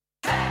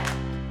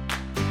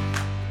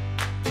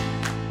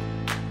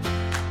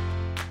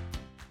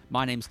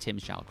My name's Tim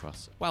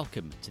Shallcross.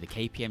 Welcome to the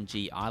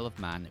KPMG Isle of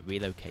Man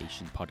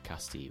Relocation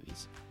Podcast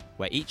Series,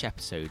 where each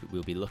episode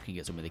we'll be looking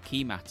at some of the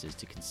key matters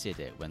to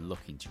consider when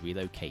looking to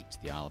relocate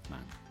to the Isle of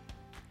Man.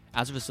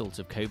 As a result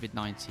of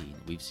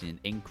COVID-19, we've seen an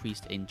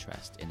increased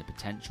interest in the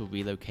potential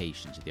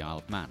relocation to the Isle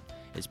of Man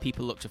as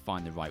people look to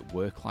find the right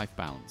work-life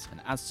balance,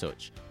 and as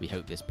such, we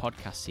hope this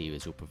podcast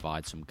series will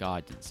provide some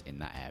guidance in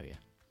that area.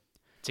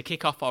 To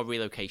kick off our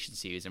relocation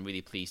series, I'm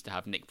really pleased to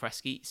have Nick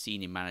Presky,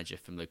 Senior Manager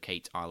from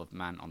Locate Isle of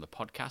Man, on the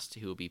podcast,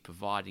 who will be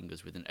providing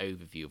us with an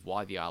overview of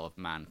why the Isle of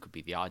Man could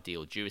be the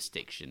ideal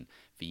jurisdiction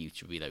for you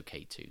to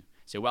relocate to.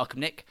 So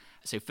welcome, Nick.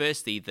 So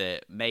firstly,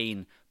 the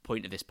main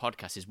point of this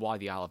podcast is why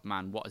the Isle of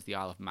Man. What has the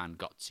Isle of Man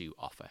got to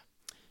offer?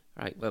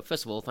 Right. Well,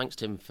 first of all, thanks,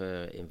 Tim,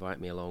 for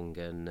inviting me along.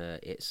 And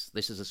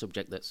this is a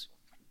subject that's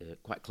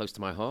quite close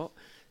to my heart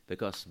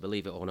because,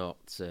 believe it or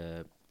not,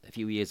 a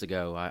few years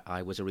ago,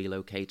 I was a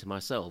relocator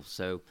myself.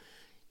 So,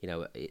 you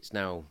know, it's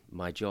now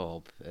my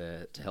job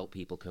to help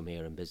people come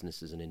here, and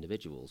businesses and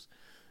individuals.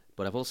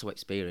 But I've also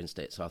experienced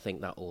it, so I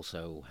think that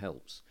also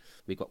helps.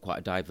 We've got quite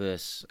a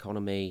diverse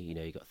economy. You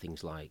know, you've got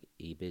things like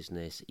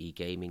e-business,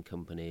 e-gaming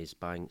companies,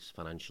 banks,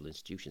 financial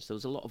institutions. So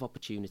there's a lot of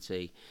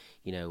opportunity,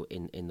 you know,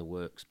 in the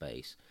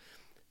workspace.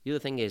 The other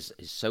thing is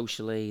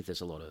socially, there's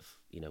a lot of,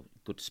 you know,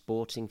 good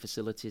sporting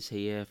facilities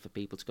here for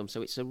people to come.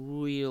 So it's a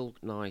real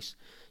nice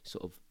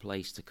sort of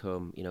place to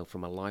come, you know,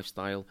 from a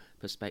lifestyle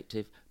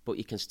perspective. But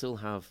you can still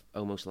have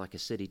almost like a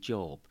city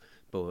job,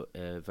 but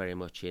very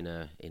much in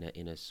a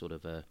sort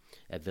of a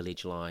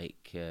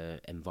village-like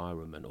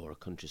environment or a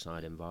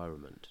countryside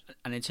environment.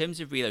 And in terms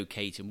of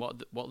relocating,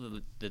 what are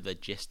the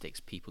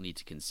logistics people need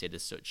to consider,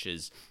 such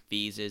as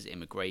visas,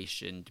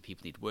 immigration? Do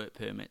people need work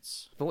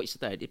permits? For what you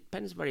said there, it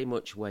depends very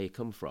much where you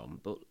come from.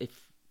 But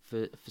if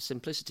for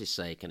simplicity's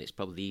sake, and it's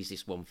probably the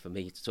easiest one for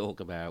me to talk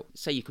about,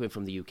 say you're coming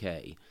from the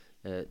UK.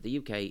 The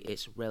UK,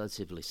 it's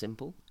relatively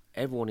simple.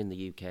 Everyone in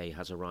the UK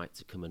has a right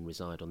to come and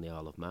reside on the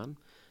Isle of Man.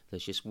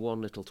 There's just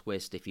one little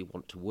twist. If you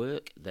want to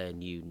work,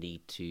 then you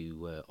need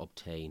to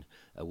obtain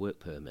a work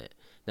permit.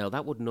 Now,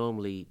 that would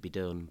normally be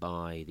done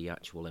by the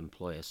actual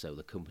employer, so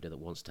the company that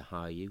wants to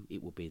hire you.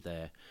 It will be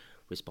their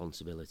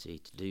responsibility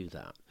to do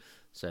that.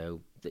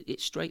 So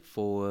it's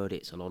straightforward.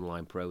 It's an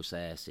online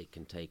process. It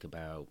can take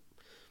about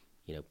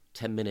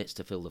 10 minutes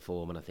to fill the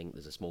form, and I think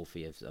there's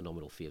a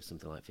nominal fee of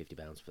something like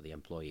 £50 for the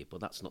employee, but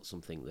that's not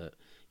something that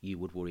you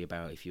would worry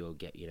about if you're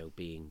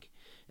being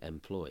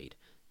employed.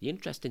 The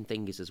interesting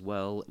thing is as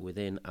well,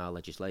 within our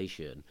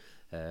legislation,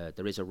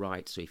 there is a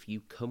right, so if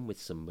you come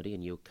with somebody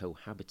and you're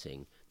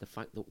cohabiting, the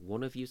fact that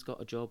one of you's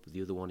got a job,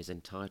 the other one is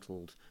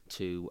entitled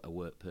to a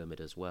work permit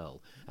as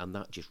well, and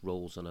that just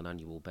rolls on an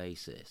annual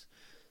basis.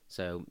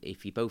 So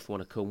if you both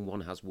want to come,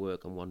 one has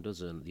work and one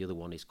doesn't, the other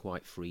one is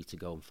quite free to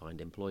go and find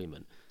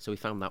employment. So we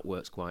found that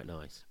works quite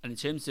nice. And in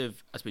terms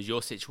of, I suppose,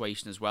 your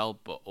situation as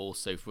well, but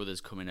also for others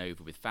coming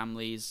over with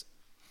families,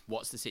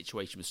 what's the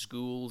situation with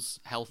schools,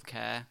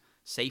 healthcare,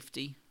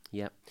 safety?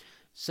 Yeah,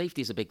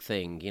 safety is a big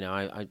thing. You know,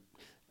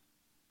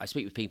 I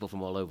speak with people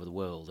from all over the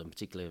world, and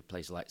particularly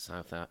places like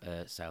South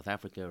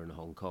Africa and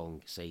Hong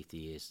Kong.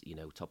 Safety is,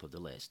 top of the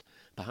list.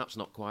 Perhaps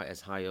not quite as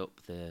high up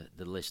the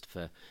list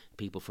for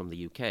people from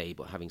the UK,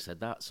 but having said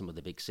that, some of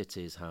the big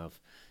cities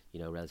have,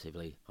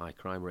 relatively high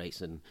crime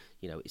rates, and,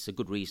 it's a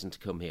good reason to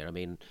come here. I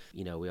mean,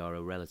 we are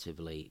a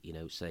relatively,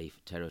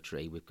 safe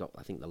territory. We've got,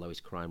 I think, the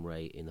lowest crime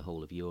rate in the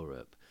whole of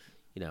Europe,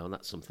 and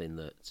that's something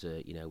that,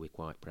 we're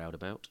quite proud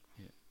about.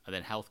 Yeah. And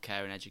then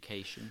healthcare and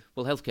education?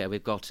 Well, healthcare,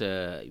 we've got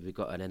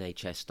an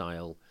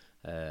NHS-style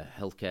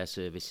healthcare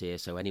service here,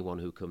 so anyone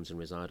who comes and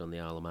reside on the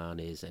Isle of Man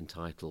is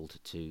entitled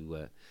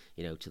to,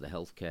 to the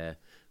healthcare.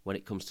 When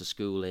it comes to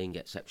schooling,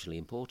 exceptionally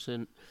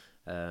important.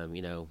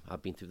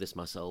 I've been through this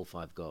myself.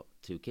 I've got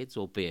 2 kids,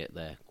 albeit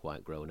they're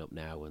quite grown up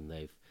now and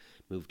they've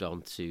moved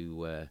on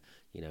to,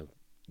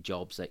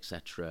 jobs,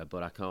 etc.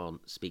 But I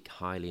can't speak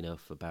highly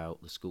enough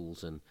about the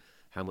schools and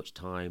how much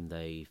time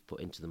they've put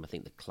into them. I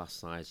think the class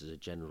sizes are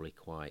generally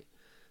quite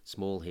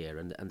small here,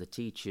 and the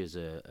teachers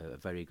are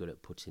very good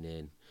at putting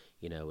in,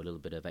 a little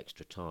bit of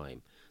extra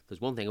time.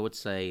 There's one thing I would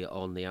say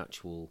on the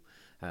actual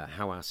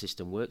how our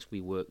system works.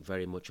 We work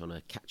very much on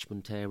a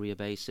catchment area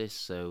basis,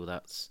 so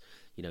that's,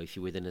 if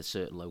you're within a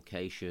certain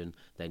location,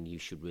 then you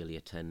should really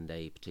attend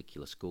a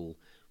particular school.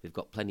 We've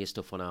got plenty of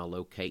stuff on our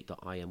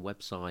locate.im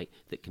website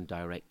that can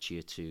direct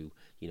you to,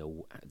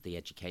 the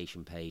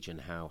education page and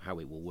how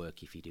it will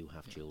work if you do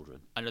have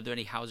children. And are there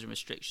any housing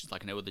restrictions?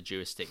 Like I know other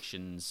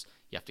jurisdictions,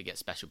 you have to get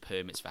special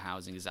permits for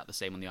housing. Is that the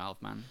same on the Isle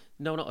of Man?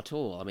 No, not at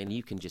all. I mean,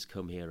 you can just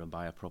come here and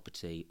buy a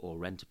property or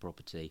rent a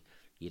property.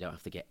 You don't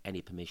have to get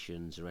any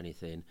permissions or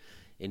anything.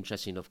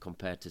 Interesting enough,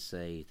 compared to,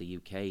 say, the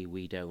UK,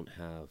 we don't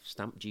have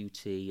stamp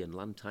duty and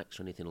land tax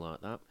or anything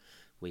like that.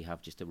 We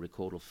have just a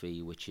recordal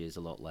fee, which is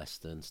a lot less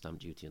than stamp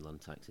duty and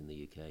land tax in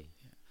the UK.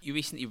 Yeah. You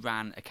recently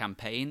ran a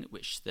campaign,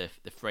 which the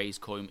phrase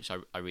coined, which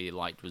I really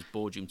liked, was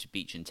boardroom to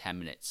beach in 10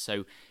 minutes.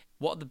 So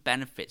what are the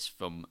benefits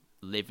from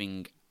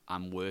living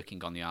and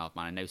working on the Isle of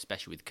Man? I know,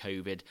 especially with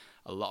COVID,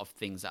 a lot of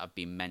things that have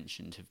been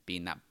mentioned have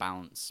been that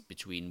balance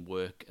between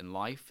work and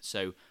life.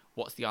 So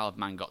what's the Isle of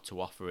Man got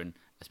to offer, and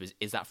I suppose,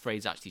 is that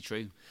phrase actually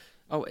true?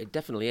 Oh, it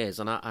definitely is,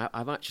 and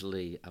I've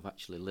actually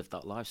lived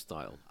that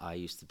lifestyle. I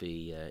used to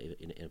be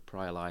in a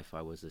prior life.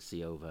 I was the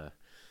CEO of a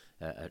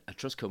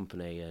trust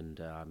company, and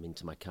I'm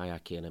into my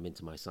kayaking, I'm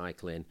into my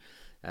cycling,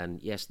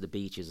 and yes, the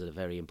beach is a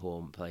very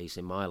important place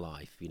in my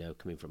life.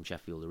 Coming from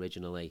Sheffield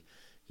originally,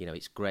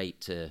 it's great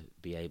to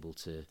be able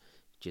to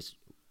just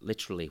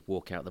literally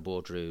walk out the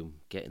boardroom,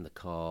 get in the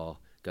car,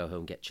 go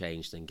home, get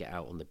changed, and get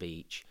out on the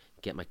beach,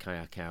 get my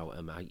kayak out,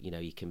 and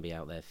you can be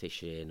out there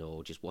fishing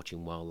or just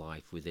watching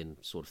wildlife within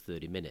sort of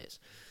 30 minutes.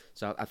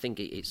 So I think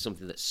it's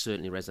something that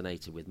certainly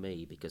resonated with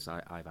me because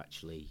I've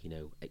actually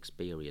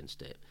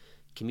experienced it.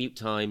 Commute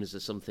times are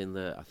something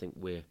that I think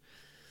we're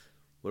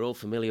all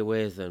familiar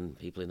with, and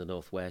people in the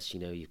northwest,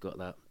 you've got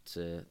that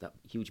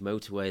huge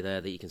motorway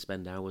there that you can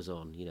spend hours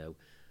on.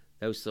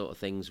 Those sort of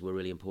things were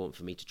really important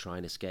for me to try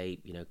and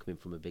escape, coming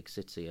from a big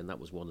city, and that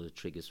was one of the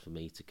triggers for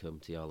me to come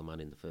to the Isle of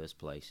Man in the first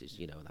place, is,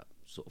 that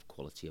sort of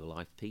quality of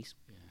life piece.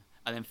 Yeah.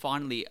 And then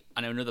finally, I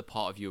know another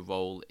part of your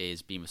role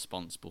is being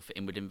responsible for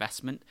inward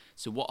investment.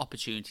 So what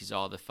opportunities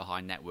are there for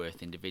high net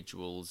worth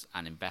individuals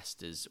and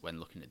investors when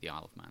looking at the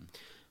Isle of Man?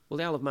 Well,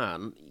 the Isle of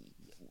Man,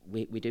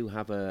 we do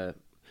have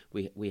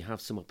we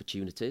have some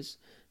opportunities.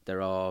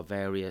 There are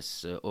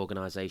various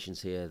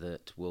organisations here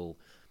that will,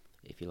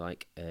 if you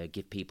like,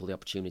 give people the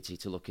opportunity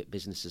to look at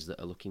businesses that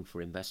are looking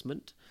for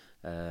investment.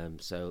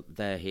 So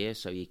they're here,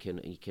 so you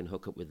can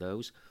hook up with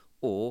those.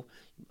 Or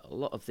a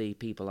lot of the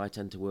people I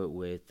tend to work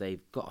with,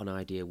 they've got an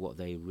idea what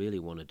they really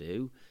want to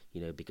do,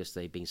 because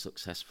they've been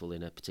successful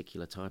in a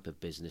particular type of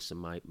business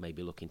and may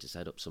be looking to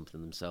set up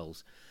something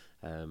themselves.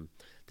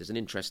 There's an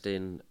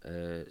interesting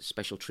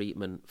special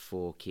treatment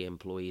for key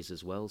employees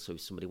as well. So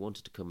if somebody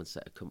wanted to come and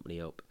set a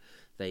company up,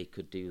 they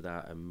could do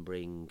that and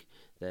bring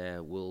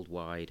their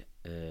worldwide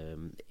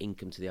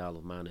income to the Isle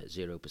of Man at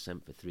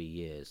 0% for 3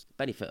 years. The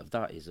benefit of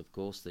that is, of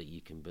course, that you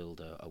can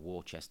build a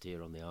war chest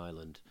here on the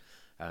island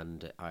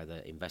and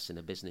either invest in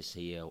a business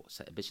here, or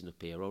set a business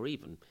up here, or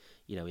even,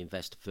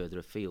 invest further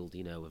afield.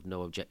 Have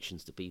no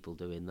objections to people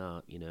doing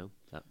that.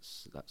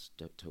 That's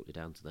totally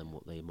down to them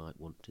what they might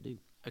want to do.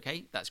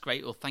 Okay, that's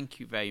great. Well,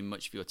 thank you very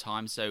much for your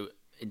time. So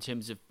in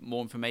terms of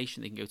more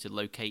information, they can go to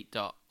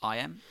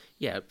locate.im.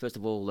 Yeah, first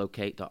of all,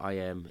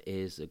 locate.im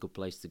is a good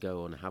place to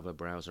go and have a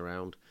browse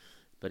around.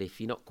 But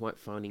if you're not quite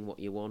finding what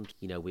you want,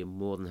 we're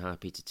more than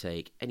happy to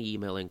take any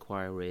email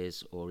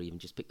inquiries or even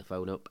just pick the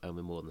phone up, and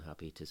we're more than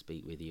happy to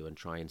speak with you and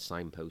try and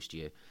signpost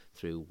you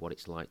through what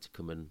it's like to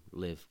come and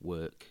live,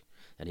 work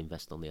and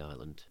invest on the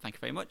island. Thank you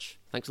very much.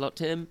 Thanks a lot,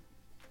 Tim.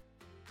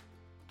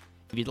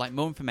 If you'd like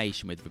more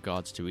information with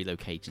regards to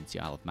relocating to the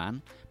Isle of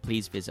Man,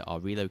 please visit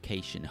our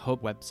Relocation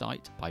Hub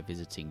website by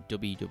visiting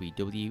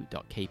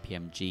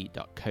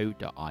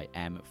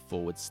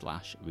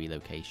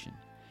www.kpmg.co.im/relocation.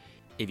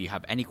 If you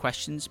have any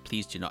questions,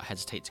 please do not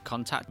hesitate to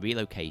contact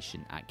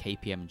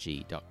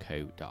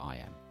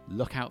relocation@kpmg.co.im.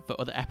 Look out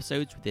for other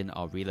episodes within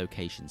our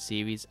relocation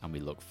series, and we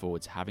look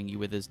forward to having you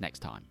with us next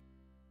time.